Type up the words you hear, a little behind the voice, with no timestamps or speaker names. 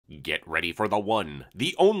Get ready for the one,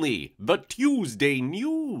 the only, the Tuesday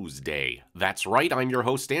News Day. That's right, I'm your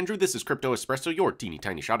host, Andrew. This is Crypto Espresso, your teeny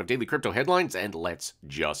tiny shot of daily crypto headlines, and let's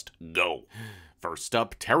just go. First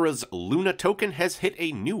up, Terra's Luna token has hit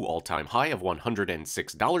a new all-time high of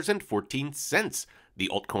 $106.14. The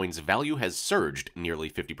altcoin's value has surged nearly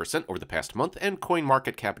 50% over the past month, and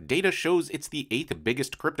CoinMarketCap data shows it's the 8th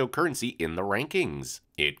biggest cryptocurrency in the rankings.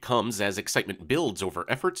 It comes as excitement builds over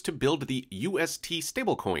efforts to build the UST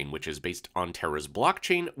stablecoin, which is based on Terra's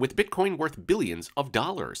blockchain, with Bitcoin worth billions of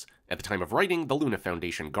dollars. At the time of writing, the Luna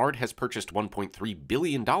Foundation Guard has purchased $1.3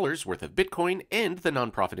 billion worth of Bitcoin, and the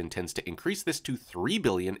nonprofit intends to increase this to $3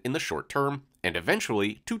 billion in the short term, and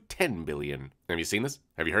eventually to $10 billion. Have you seen this?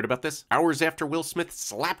 Have you heard about this? Hours after Will Smith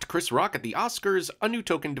slapped Chris Rock at the Oscars, a new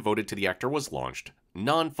token devoted to the actor was launched.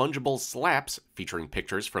 Non-fungible slaps, featuring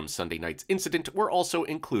pictures from Sunday night's incident, were also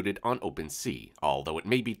included on OpenSea. Although it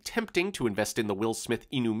may be tempting to invest in the Will Smith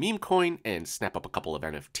Inu meme coin and snap up a couple of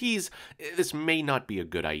NFTs, this may not be a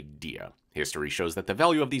good idea. History shows that the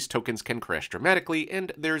value of these tokens can crash dramatically,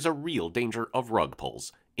 and there's a real danger of rug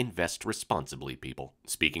pulls. Invest responsibly, people.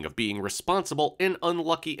 Speaking of being responsible, an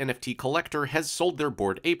unlucky NFT collector has sold their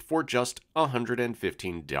Bored Ape for just $115,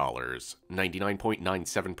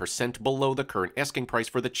 99.97% below the current asking price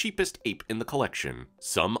for the cheapest ape in the collection.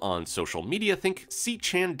 Some on social media think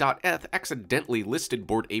cchan.eth accidentally listed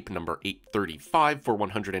Bored Ape number 835 for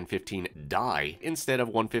 115 DAI instead of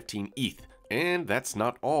 115 ETH. And that's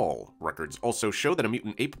not all. Records also show that a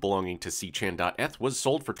Mutant Ape belonging to cchan.eth was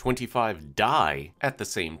sold for 25 DAI at the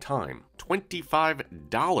same time.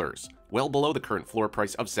 $25, well below the current floor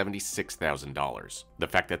price of $76,000. The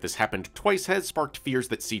fact that this happened twice has sparked fears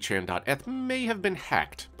that cchan.eth may have been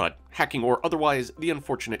hacked, but hacking or otherwise, the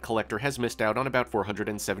unfortunate collector has missed out on about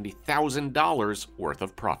 $470,000 worth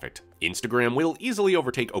of profit. Instagram will easily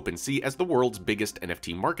overtake OpenSea as the world's biggest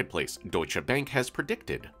NFT marketplace, Deutsche Bank has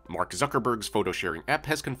predicted. Mark Zuckerberg's photo-sharing app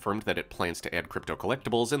has confirmed that it plans to add crypto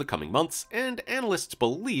collectibles in the coming months, and analysts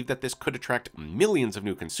believe that this could attract millions of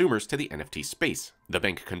new consumers to the NFT space. The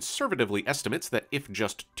bank conservatively estimates that if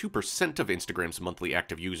just 2% of Instagram's monthly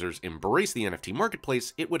active users embrace the NFT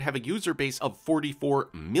marketplace, it would have a user base of 44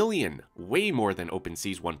 million, way more than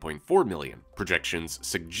OpenSea's 1.4 million. Projections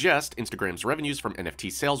suggest Instagram's revenues from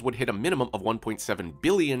NFT sales would hit a minimum of $1.7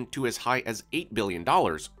 billion to as high as $8 billion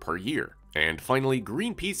per year. And finally,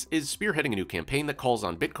 Greenpeace is spearheading a new campaign that calls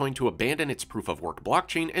on Bitcoin to abandon its proof-of-work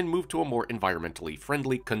blockchain and move to a more environmentally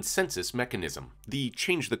friendly consensus mechanism. The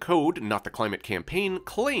Change the Code, Not the Climate campaign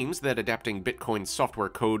claims that adapting Bitcoin's software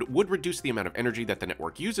code would reduce the amount of energy that the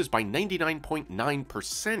network uses by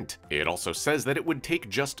 99.9%. It also says that it would take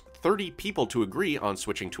just 30 people to agree on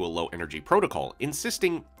switching to a low-energy protocol,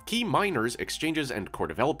 insisting key miners, exchanges, and core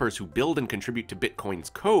developers who build and contribute to Bitcoin's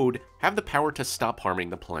code have the power to stop harming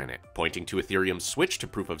the planet. Pointing to Ethereum's switch to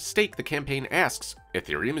proof-of-stake, the campaign asks,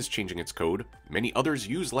 Ethereum is changing its code, many others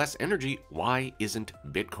use less energy, why isn't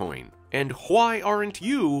Bitcoin? And why aren't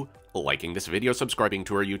you liking this video, subscribing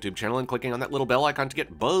to our YouTube channel, and clicking on that little bell icon to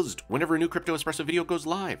get buzzed whenever a new Crypto Espresso video goes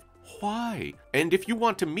live? Why? And if you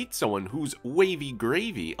want to meet someone who's wavy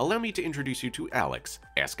gravy, allow me to introduce you to Alex.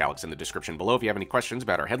 Ask Alex in the description below if you have any questions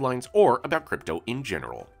about our headlines or about crypto in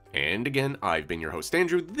general. And again, I've been your host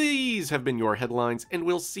Andrew, these have been your headlines, and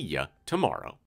we'll see ya tomorrow.